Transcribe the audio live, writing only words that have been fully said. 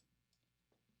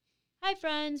Hi,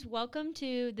 friends. Welcome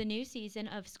to the new season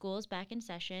of Schools Back in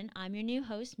Session. I'm your new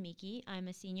host, Miki. I'm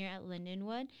a senior at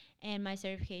Lindenwood, and my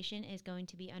certification is going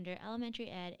to be under elementary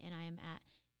ed, and I am at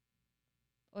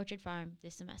Orchard Farm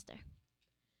this semester.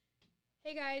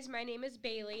 Hey guys, my name is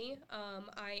Bailey.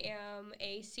 I am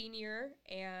a senior,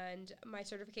 and my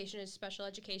certification is special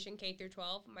education K through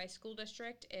 12. My school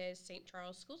district is St.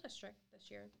 Charles School District this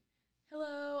year.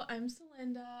 Hello, I'm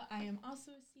Celinda. I am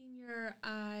also a senior.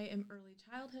 I am early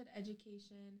childhood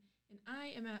education, and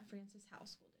I am at Francis Howe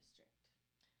School District.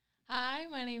 Hi,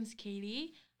 my name's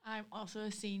Katie. I'm also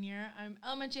a senior. I'm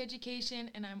elementary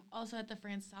education, and I'm also at the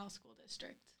Francis Howe School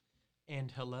District. And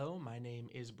hello, my name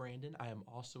is Brandon. I am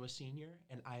also a senior,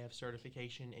 and I have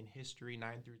certification in history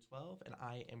 9 through 12, and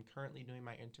I am currently doing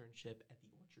my internship at the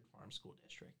Orchard Farm School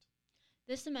District.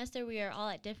 This semester, we are all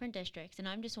at different districts, and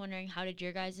I'm just wondering, how did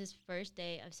your guys' first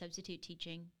day of substitute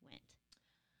teaching went?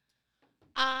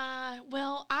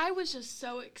 Well, I was just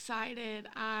so excited.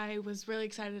 I was really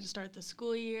excited to start the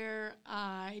school year.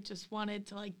 I just wanted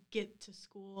to get to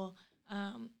school.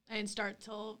 I didn't start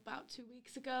till about 2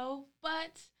 weeks ago,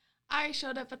 but I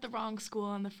showed up at the wrong school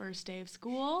on the first day of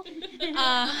school.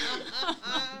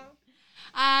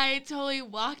 I totally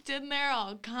walked in there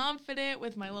all confident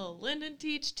with my little Linden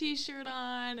Teach t-shirt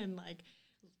on and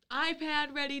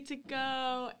iPad ready to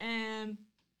go, and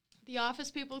the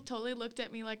office people totally looked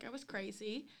at me like I was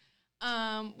crazy,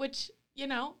 which,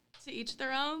 to each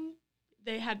their own.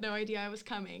 They had no idea I was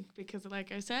coming because,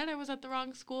 like I said, I was at the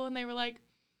wrong school, and they were like,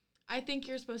 I think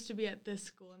you're supposed to be at this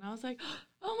school. And I was like,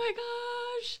 oh my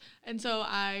gosh. And so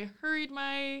I hurried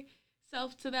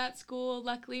myself to that school,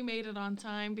 luckily made it on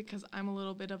time because I'm a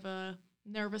little bit of a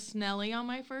nervous Nelly on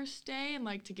my first day and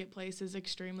like to get places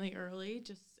extremely early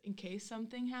just in case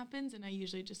something happens. And I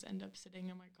usually just end up sitting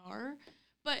in my car.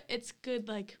 But it's good,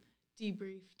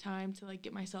 debrief time to,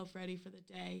 get myself ready for the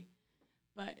day.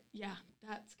 But, yeah,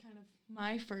 that's kind of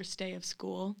my first day of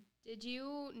school. Did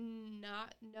you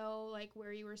not know,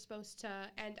 where you were supposed to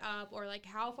end up, or,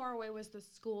 how far away was the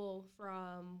school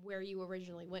from where you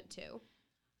originally went to?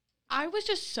 I was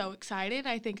just so excited.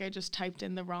 I think I just typed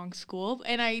in the wrong school,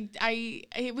 and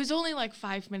it was only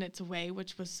 5 minutes away,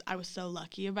 which I was so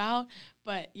lucky about.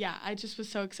 But yeah, I just was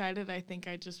so excited. I think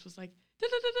I just was like, da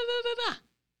da da da da da.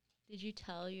 Did you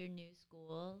tell your new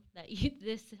school that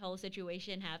this whole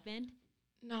situation happened?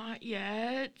 Not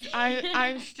yet.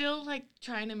 I'm still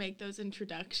trying to make those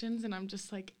introductions, and I'm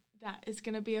just like, that is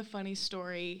gonna be a funny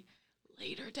story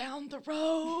later down the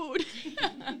road.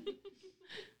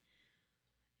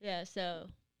 Yeah, so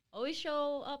always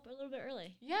show up a little bit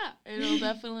early. Yeah, it'll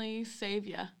definitely save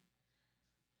ya.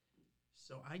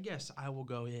 So I guess I will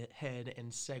go ahead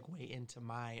and segue into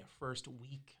my first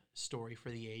week story for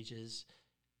the ages.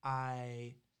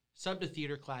 I subbed a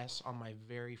theater class on my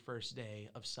very first day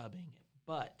of subbing,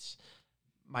 but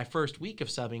my first week of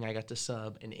subbing, I got to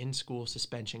sub an in-school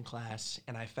suspension class,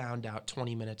 and I found out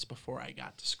 20 minutes before I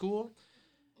got to school.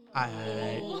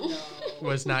 I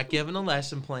was not given a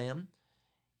lesson plan.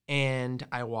 And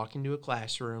I walk into a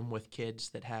classroom with kids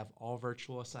that have all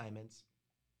virtual assignments,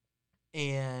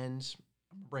 and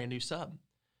I'm a brand new sub.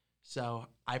 So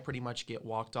I pretty much get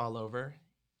walked all over,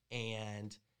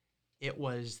 and it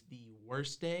was the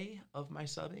worst day of my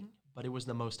subbing, but it was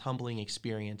the most humbling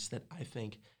experience that I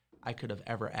think I could have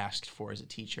ever asked for as a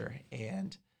teacher,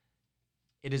 and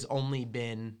it has only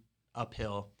been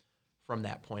uphill from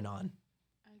that point on.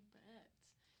 I bet.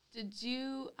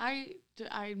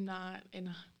 I'm not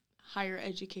in higher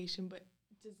education, but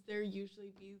does there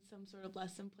usually be some sort of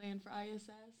lesson plan for ISS?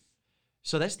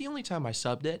 So that's the only time I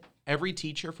subbed it. Every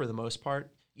teacher, for the most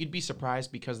part, you'd be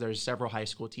surprised because there's several high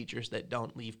school teachers that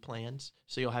don't leave plans.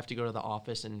 So you'll have to go to the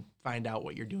office and find out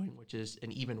what you're doing, which is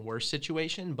an even worse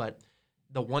situation. But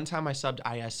the one time I subbed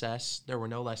ISS, there were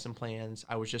no lesson plans.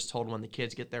 I was just told when the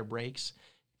kids get their breaks.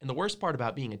 And the worst part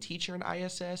about being a teacher in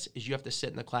ISS is you have to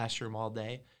sit in the classroom all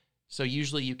day. So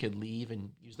usually you could leave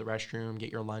and use the restroom,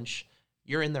 get your lunch.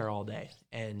 You're in there all day,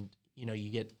 and you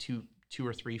get two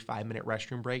or three 5-minute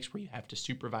restroom breaks where you have to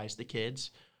supervise the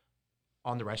kids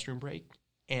on the restroom break.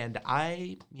 And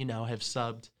I, have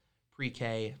subbed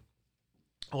pre-K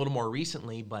a little more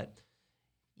recently, but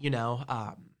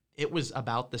it was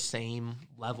about the same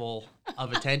level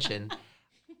of attention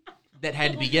that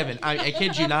had to be given. I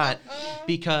kid you not,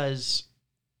 because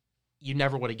you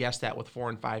never would have guessed that with 4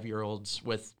 and 5-year-olds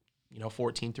with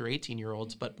 14 through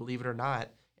 18-year-olds, but believe it or not,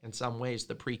 in some ways,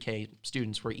 the pre-K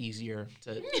students were easier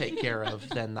to take care of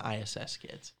than the ISS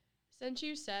kids. Since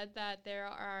you said that there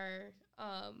are,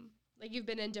 you've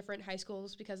been in different high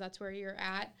schools because that's where you're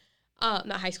at,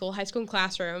 not high school and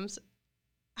classrooms,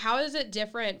 how is it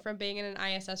different from being in an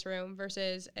ISS room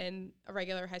versus in a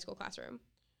regular high school classroom?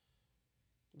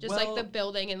 Just like the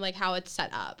building and like how it's set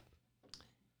up.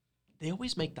 They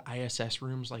always make the ISS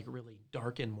rooms like really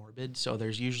dark and morbid, so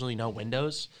there's usually no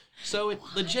windows. So it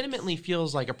legitimately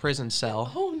feels like a prison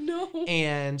cell. Oh no.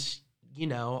 And,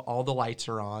 all the lights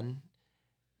are on.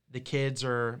 The kids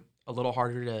are a little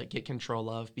harder to get control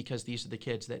of because these are the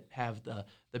kids that have the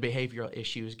behavioral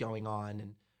issues going on.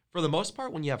 And for the most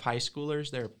part, when you have high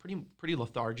schoolers, they're pretty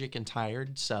lethargic and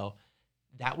tired. So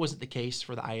that wasn't the case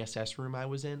for the ISS room I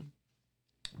was in.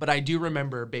 But I do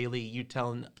remember, Bailey, you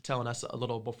telling us a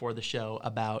little before the show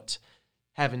about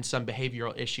having some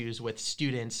behavioral issues with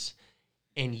students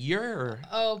in your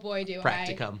oh boy, do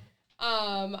practicum.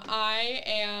 I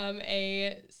am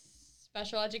a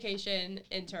special education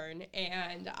intern,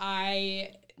 and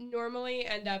I normally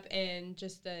end up in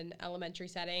just an elementary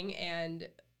setting, and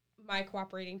my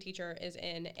cooperating teacher is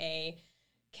in a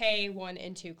K1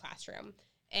 and 2 classroom.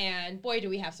 And boy, do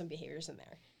we have some behaviors in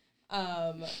there.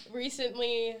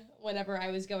 Recently, whenever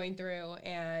I was going through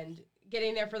and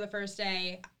getting there for the first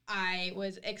day, I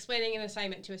was explaining an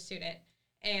assignment to a student,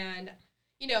 and,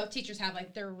 teachers have,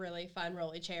 like, their really fun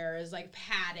rolly chairs, like,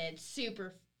 padded,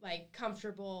 super, like,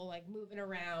 comfortable, like, moving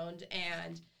around,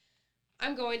 and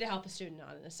I'm going to help a student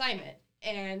on an assignment,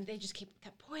 and they just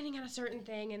kept pointing at a certain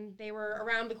thing, and they were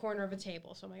around the corner of a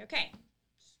table, so I'm like, okay,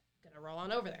 just gonna roll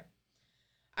on over there.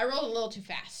 I rolled a little too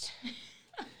fast.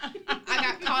 I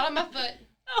got caught on my foot.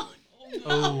 Oh,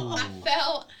 no. I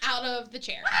fell out of the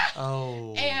chair.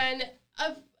 Oh. And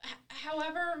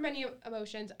however many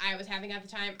emotions I was having at the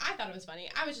time, I thought it was funny.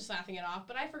 I was just laughing it off,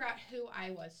 but I forgot who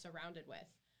I was surrounded with.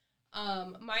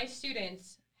 My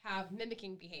students have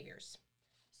mimicking behaviors.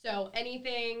 So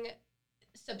anything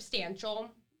substantial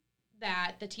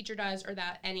that the teacher does or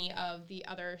that any of the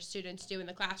other students do in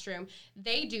the classroom,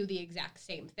 they do the exact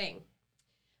same thing.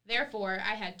 Therefore,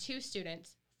 I had 2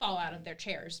 students fall out of their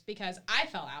chairs because I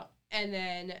fell out, and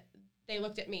then they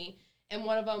looked at me, and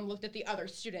one of them looked at the other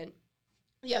student.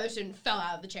 The other student fell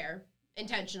out of the chair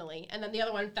intentionally, and then the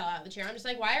other one fell out of the chair. I'm just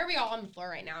like, why are we all on the floor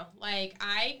right now? Like,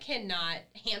 I cannot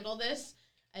handle this.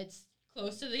 It's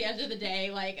close to the end of the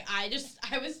day. Like, I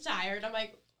was tired. I'm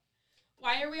like,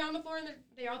 why are we on the floor? And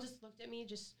they all just looked at me,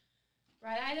 just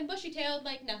bright-eyed and bushy-tailed,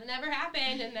 like nothing ever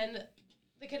happened. And then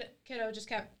the kiddo just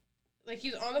kept, like, he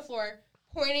was on the floor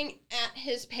pointing at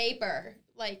his paper,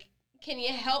 like, can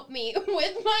you help me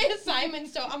with my assignment?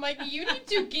 So I'm like, you need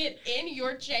to get in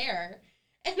your chair,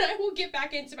 and I will get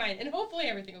back into mine, and hopefully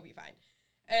everything will be fine.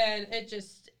 And it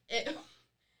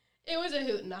was a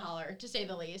hoot and a holler, to say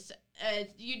the least.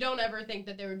 You don't ever think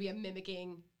that there would be a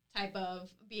mimicking type of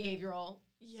behavioral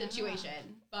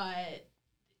situation, but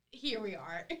here we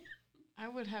are. I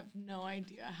would have no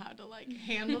idea how to, like,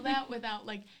 handle that without,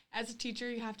 like, as a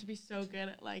teacher, you have to be so good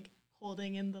at, like,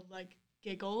 holding in the, like,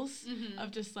 giggles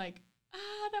of just, like,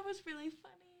 that was really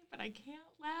funny, but I can't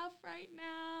laugh right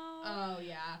now. Oh,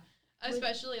 yeah.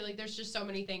 Especially, like, there's just so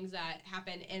many things that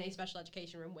happen in a special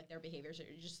education room with their behaviors that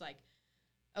you're just like,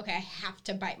 okay, I have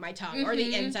to bite my tongue or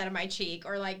the inside of my cheek,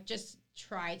 or, like, just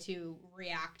try to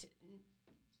react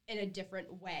in a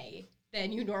different way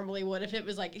than you normally would if it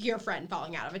was, like, your friend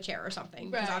falling out of a chair or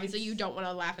something. Because obviously you don't want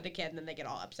to laugh at a kid and then they get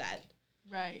all upset.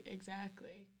 Right,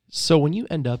 exactly. So when you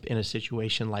end up in a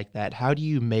situation like that, how do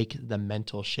you make the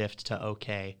mental shift to,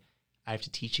 okay, I have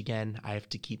to teach again, I have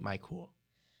to keep my cool?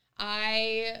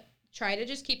 I try to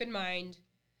just keep in mind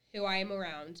who I am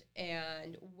around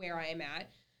and where I am at,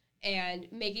 and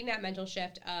making that mental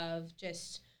shift of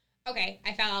just, okay,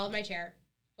 I fell out of my chair,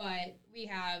 but we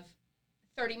have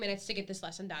 30 minutes to get this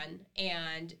lesson done,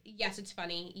 and yes, it's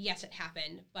funny, yes, it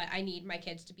happened, but I need my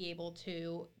kids to be able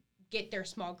to get their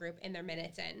small group and their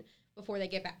minutes in before they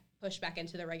get pushed back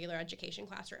into the regular education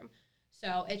classroom.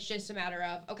 So it's just a matter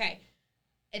of, okay,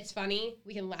 it's funny,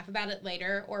 we can laugh about it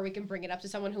later, or we can bring it up to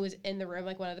someone who is in the room,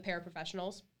 like one of the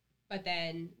paraprofessionals, but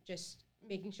then just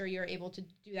making sure you're able to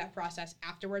do that process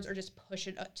afterwards, or just push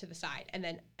it up to the side and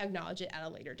then acknowledge it at a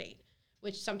later date,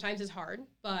 which sometimes is hard,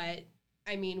 but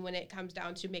I mean, when it comes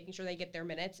down to making sure they get their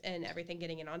minutes and everything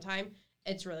getting in on time,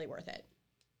 it's really worth it.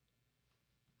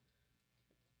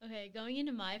 Okay, going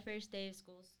into my first day of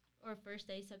school, or first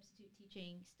day substitute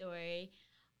teaching story,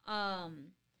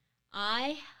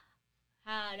 I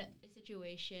had a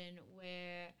situation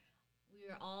where we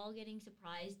were all getting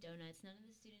surprise donuts. None of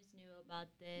the students knew about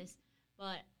this,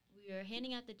 but we were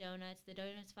handing out the donuts. The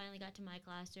donuts finally got to my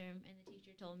classroom, and the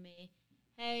teacher told me,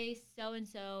 hey,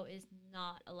 so-and-so is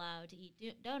not allowed to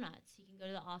eat donuts. He can go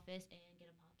to the office and get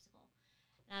a popsicle.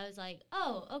 And I was like,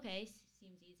 oh, okay,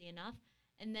 seems easy enough.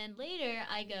 And then later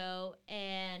I go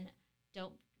and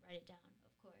don't write it down,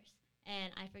 of course.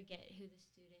 and I forget who the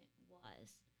student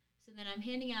was. So then I'm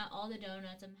handing out all the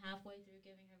donuts. I'm halfway through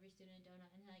giving every student a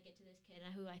donut, and then I get to this kid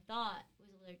who I thought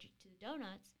was allergic to the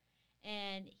donuts,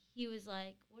 and he was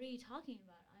like, "What are you talking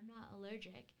about? I'm not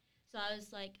allergic." So I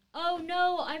was like, "Oh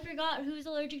no, I forgot who's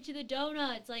allergic to the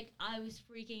donuts." Like, I was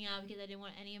freaking out because I didn't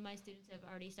want any of my students to have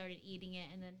already started eating it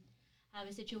and then have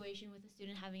a situation with a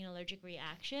student having an allergic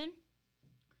reaction.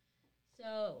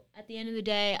 So at the end of the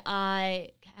day,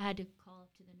 I had to call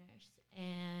up to the nurse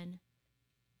and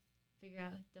figure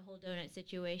out the whole donut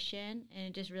situation, and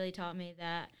it just really taught me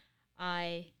that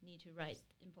I need to write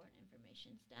important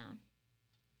information down.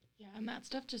 Yeah, and that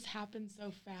stuff just happens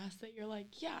so fast that you're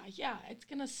like, yeah, it's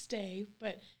gonna stay.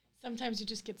 But sometimes you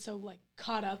just get so like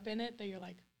caught up in it that you're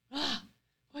like,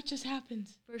 what just happened?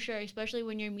 For sure, especially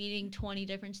when you're meeting 20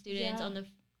 different students Yeah. on the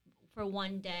for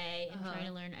one day and Uh-huh. trying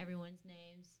to learn everyone's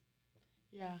names.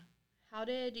 Yeah. How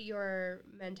did your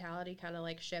mentality kind of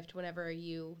like shift whenever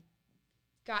you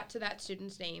got to that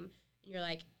student's name and you're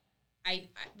like, I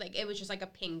like it was just like a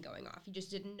ping going off. You just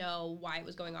didn't know why it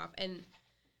was going off, and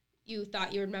you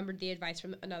thought you remembered the advice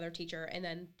from another teacher, and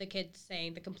then the kid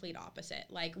saying the complete opposite.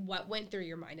 Like, what went through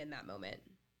your mind in that moment?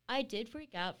 I did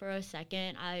freak out for a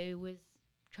second. I was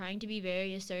trying to be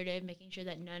very assertive, making sure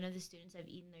that none of the students have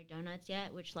eaten their donuts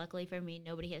yet, which luckily for me,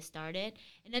 nobody has started.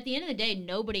 And at the end of the day,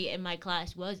 nobody in my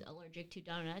class was allergic to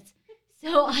donuts.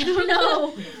 So I don't know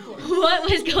what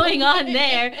was going on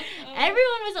there.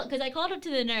 Everyone was, because I called up to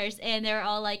the nurse and they were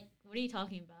all like, "What are you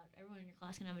talking about? Everyone in your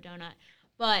class can have a donut."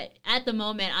 But at the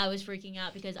moment, I was freaking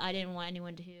out because I didn't want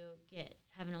anyone to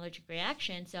have an allergic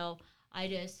reaction. So I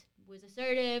just was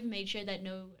assertive, made sure that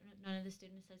none of the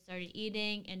students had started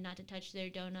eating and not to touch their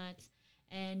donuts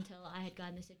until I had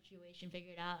gotten the situation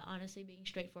figured out. Honestly, being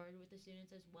straightforward with the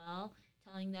students as well,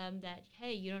 telling them that,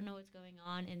 hey, you don't know what's going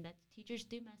on and that teachers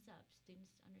do mess up. Students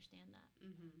understand that.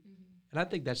 And I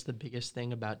think that's the biggest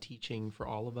thing about teaching for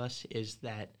all of us is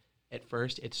that at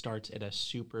first it starts at a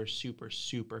super, super,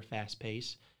 super fast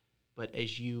pace. But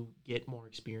as you get more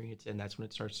experience, and that's when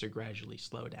it starts to gradually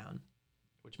slow down,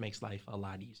 which makes life a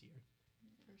lot easier.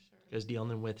 For sure. Because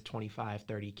dealing with 25,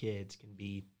 30 kids can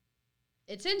be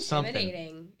It's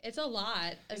intimidating. It's a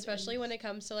lot, especially when it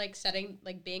comes to like setting,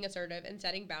 like being assertive and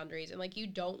setting boundaries. And like you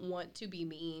don't want to be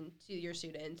mean to your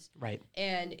students. right.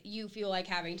 And you feel like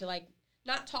having to like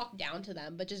not talk down to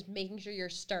them, but just making sure you're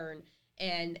stern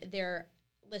and they're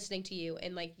listening to you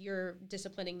and like you're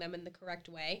disciplining them in the correct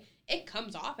way. It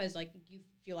comes off as like you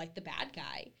feel like the bad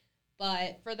guy.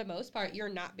 But for the most part, you're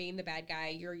not being the bad guy.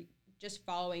 You're just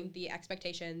following the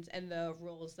expectations and the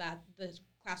rules that the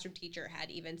classroom teacher had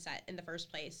even set in the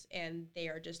first place, and they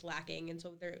are just lacking, and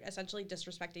so they're essentially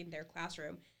disrespecting their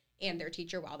classroom and their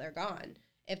teacher while they're gone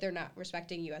if they're not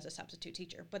respecting you as a substitute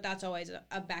teacher. But that's always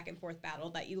a back and forth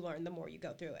battle that you learn the more you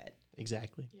go through it.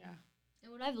 Exactly. Yeah.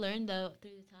 And what I've learned, though,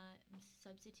 through the time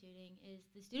substituting is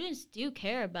the students do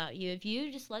care about you. If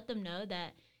you just let them know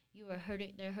that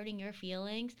they're hurting your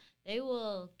feelings, they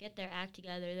will get their act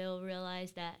together. They'll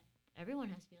realize that everyone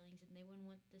has feelings and they wouldn't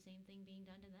want the same thing being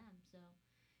done to them. So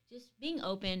just being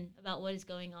open about what is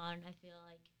going on, I feel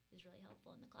like, is really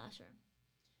helpful in the classroom.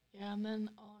 Yeah, and then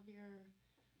all of your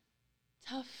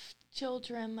tough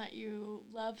children that you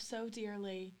love so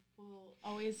dearly will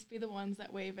always be the ones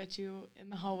that wave at you in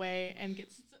the hallway and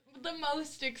get the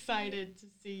most excited to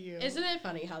see you. Isn't it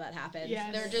funny how that happens?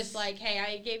 Yes. They're just like, hey,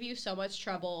 I gave you so much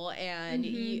trouble and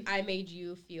I made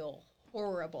you feel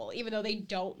horrible, even though they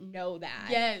don't know that.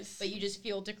 Yes. But you just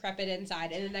feel decrepit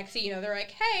inside. And the next thing you know, they're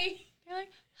like, hey, You're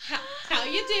like, how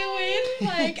you doing?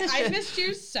 Like, I missed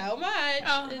you so much.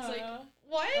 It's like,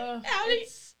 what? How did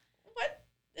what?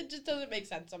 It just doesn't make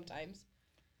sense sometimes.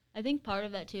 I think part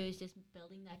of that, too, is just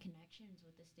building that connections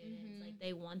with the students. Like,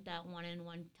 they want that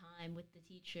one-on-one time with the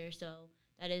teacher, so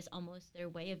that is almost their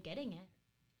way of getting it.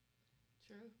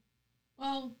 True.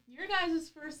 Well, your guys'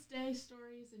 first day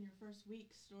stories and your first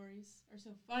week stories are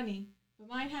so funny, but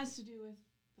mine has to do with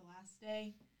the last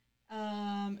day.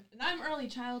 And I'm early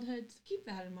childhood, so keep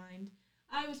that in mind.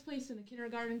 I was placed in a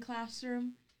kindergarten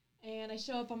classroom, and I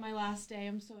show up on my last day.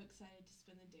 I'm so excited to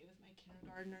spend the day with my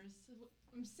kindergartners.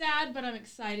 I'm sad, but I'm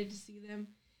excited to see them.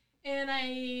 And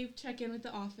I check in with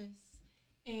the office,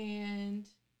 and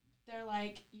they're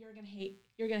like, you're gonna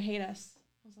hate us.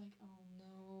 I was like, oh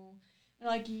no. They're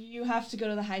like, you have to go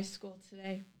to the high school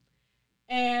today.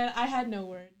 And I had no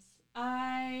words.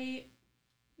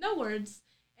 No words.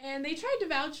 And they tried to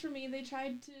vouch for me. They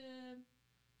tried to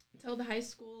tell the high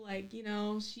school, like, you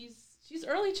know, she's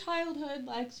early childhood,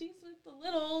 like, she's with the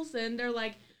littles. And they're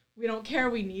like, we don't care,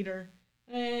 we need her.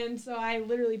 And so I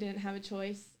literally didn't have a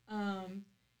choice.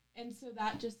 And so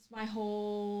that just, my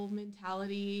whole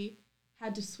mentality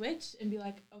had to switch and be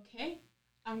like, okay,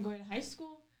 I'm going to high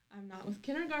school. I'm not with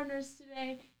kindergartners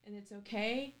today, and it's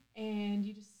okay. And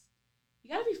you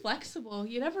got to be flexible.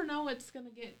 You never know what's going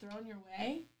to get thrown your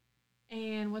way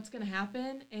and what's going to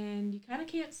happen, and you kind of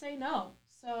can't say no.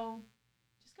 So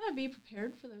just got to be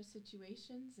prepared for those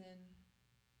situations and,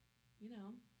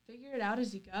 figure it out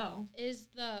as you go. Is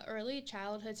the early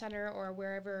childhood center or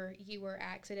wherever you were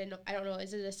at, 'cause I don't know,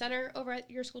 is it a center over at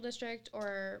your school district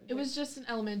or? It was just an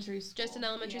elementary school. Just an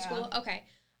elementary school? Okay.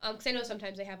 Because I know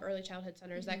sometimes they have early childhood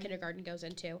centers that kindergarten goes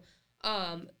into.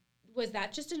 Was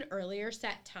that just an earlier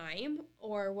set time,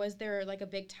 or was there like a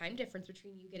big time difference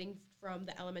between you getting from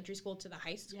the elementary school to the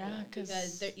high school? Yeah,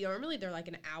 because normally they're like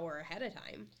an hour ahead of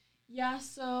time. Yeah,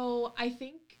 so I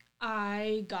think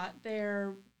I got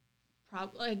there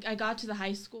I got to the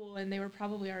high school and they were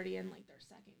probably already in like their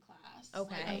second class.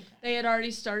 Okay. Like, they had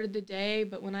already started the day,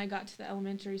 but when I got to the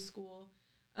elementary school,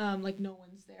 like no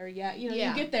one's there yet. You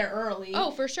get there early.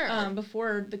 Oh, for sure.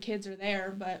 Before the kids are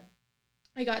there, but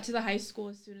I got to the high school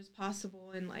as soon as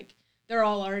possible and like they're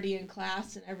all already in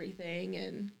class and everything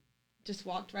and just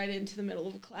walked right into the middle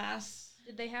of a class.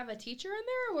 Did they have a teacher in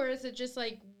there, or is it just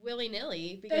like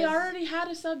willy-nilly? They already had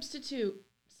a substitute.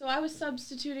 So I was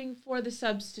substituting for the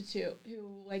substitute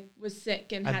who like was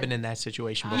sick and I've been in that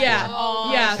situation before. Yeah.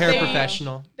 Oh, Yeah.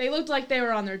 Paraprofessional. They looked like they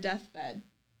were on their deathbed.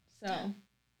 So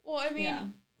Well, I mean, yeah.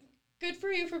 good for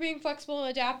you for being flexible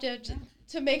and adaptive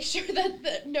to make sure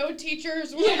that no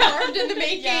teachers were harmed in the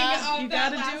making Yeah, of you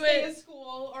that gotta last do day it. of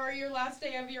school or your last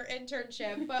day of your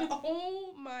internship. But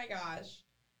oh my gosh.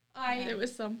 It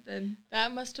was something.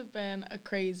 That must have been a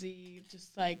crazy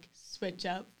just like switch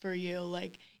up for you,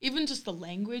 like even just the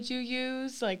language you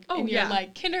use, like in your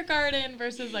like kindergarten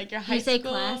versus like your high You say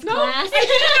school. class? No, I didn't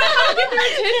know how to get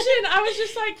their attention. I was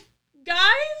just like,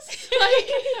 guys,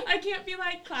 like I can't be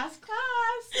like class.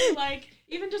 Like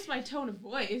even just my tone of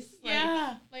voice. Like,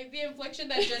 Yeah. Like the infliction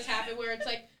that just happened where it's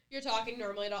like you're talking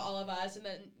normally to all of us and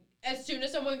then as soon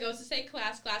as someone goes to say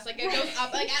class, like it goes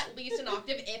up like at least an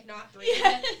octave, if not three.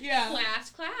 Yeah.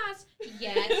 Class,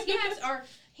 yes, or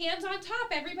hands on top,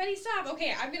 everybody stop.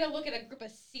 Okay, I'm gonna look at a group of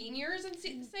seniors and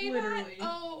say Literally. that.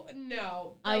 Oh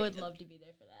no, I would love to be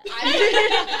there for that.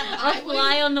 I A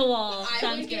fly on the wall. I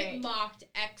Sounds would great. get mocked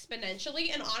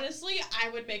exponentially, and honestly, I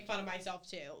would make fun of myself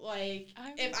too. Like,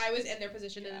 I'm- if I was in their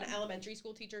position and an elementary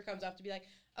school teacher comes up to be like,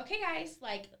 okay, guys,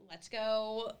 like, let's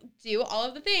go do all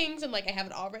of the things, and, like, I have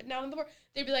it all written down on the board.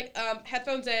 They'd be like,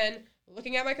 headphones in,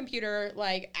 looking at my computer,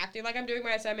 like, acting like I'm doing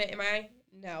my assignment. Am I?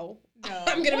 No.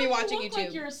 I'm going to be watching you YouTube. look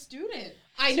like you're a student.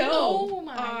 I know. Oh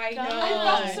my I gosh. know.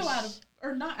 I felt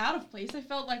so not out of place. I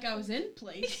felt like I was in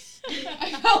place.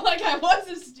 I felt like I was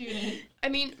a student. I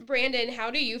mean, Brandon, how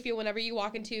do you feel whenever you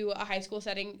walk into a high school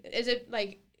setting? Is it,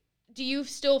 like, do you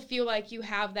still feel like you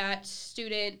have that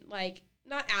student, like,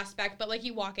 not aspect, but like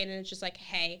you walk in and it's just like,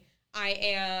 hey, I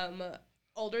am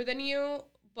older than you,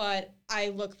 but I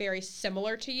look very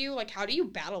similar to you. Like, how do you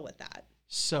battle with that?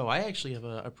 So I actually have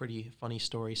a pretty funny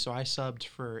story. So I subbed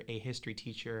for a history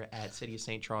teacher at City of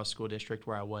St. Charles School District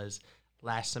where I was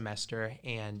last semester,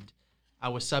 and I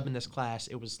was subbing this class.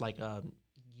 It was like a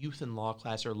youth and law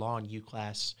class or law and U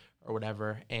class or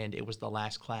whatever, and it was the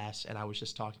last class, and I was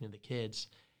just talking to the kids.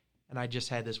 And I just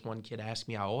had this one kid ask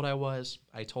me how old I was.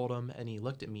 I told him, and he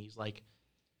looked at me. He's like,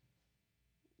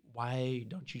 why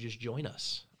don't you just join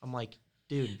us? I'm like,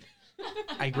 dude,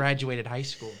 I graduated high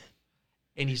school.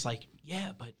 And he's like,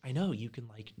 yeah, but I know you can,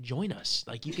 like, join us.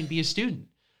 Like, you can be a student.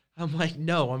 I'm like,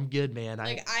 no, I'm good, man.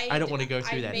 Like, I don't want to go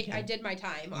through that again. I did my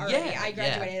time already. Yeah, I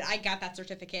graduated. I got that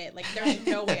certificate. Like, there's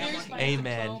no way I'm Here's walking my out.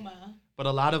 Amen. diploma. But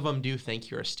a lot of them do think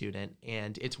you're a student.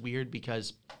 And it's weird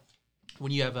because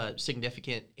when you have a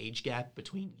significant age gap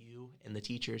between you and the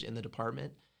teachers in the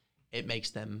department, it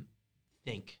makes them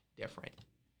think different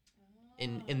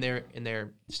in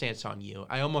their stance on you.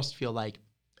 I almost feel like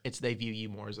they view you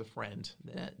more as a friend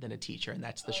than a teacher, and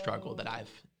that's the struggle that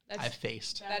I've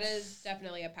faced. That is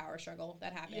definitely a power struggle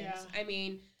that happens. Yeah. I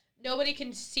mean, nobody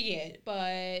can see it,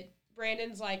 but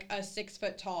Brandon's like a 6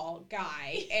 foot tall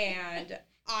guy, and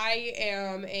I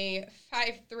am a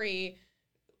 5'3"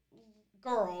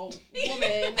 girl,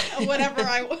 woman, whatever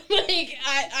I'm a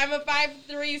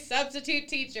 5'3" substitute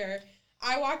teacher.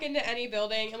 I walk into any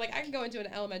building, and like I can go into an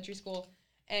elementary school,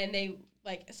 and they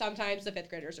like sometimes the 5th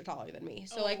graders are taller than me.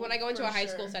 So like when I go into for a high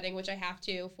school sure. setting, which I have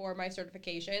to for my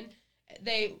certification,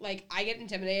 they like I get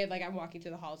intimidated like I'm walking through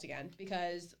the halls again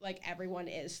because like everyone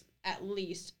is at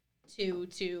least 2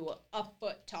 to a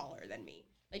foot taller than me,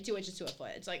 like 2 inches to a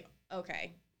foot. It's like,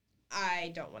 okay,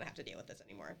 I don't want to have to deal with this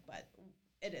anymore, but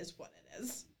it is what it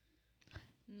is.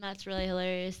 That's really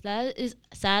hilarious. That is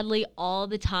sadly all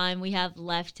the time we have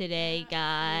left today,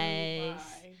 guys.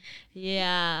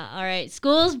 Yeah. All right.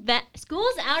 School's out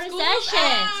of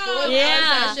session. School is Yeah.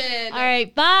 out of session. All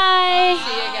right. Bye.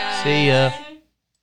 See you guys. See ya.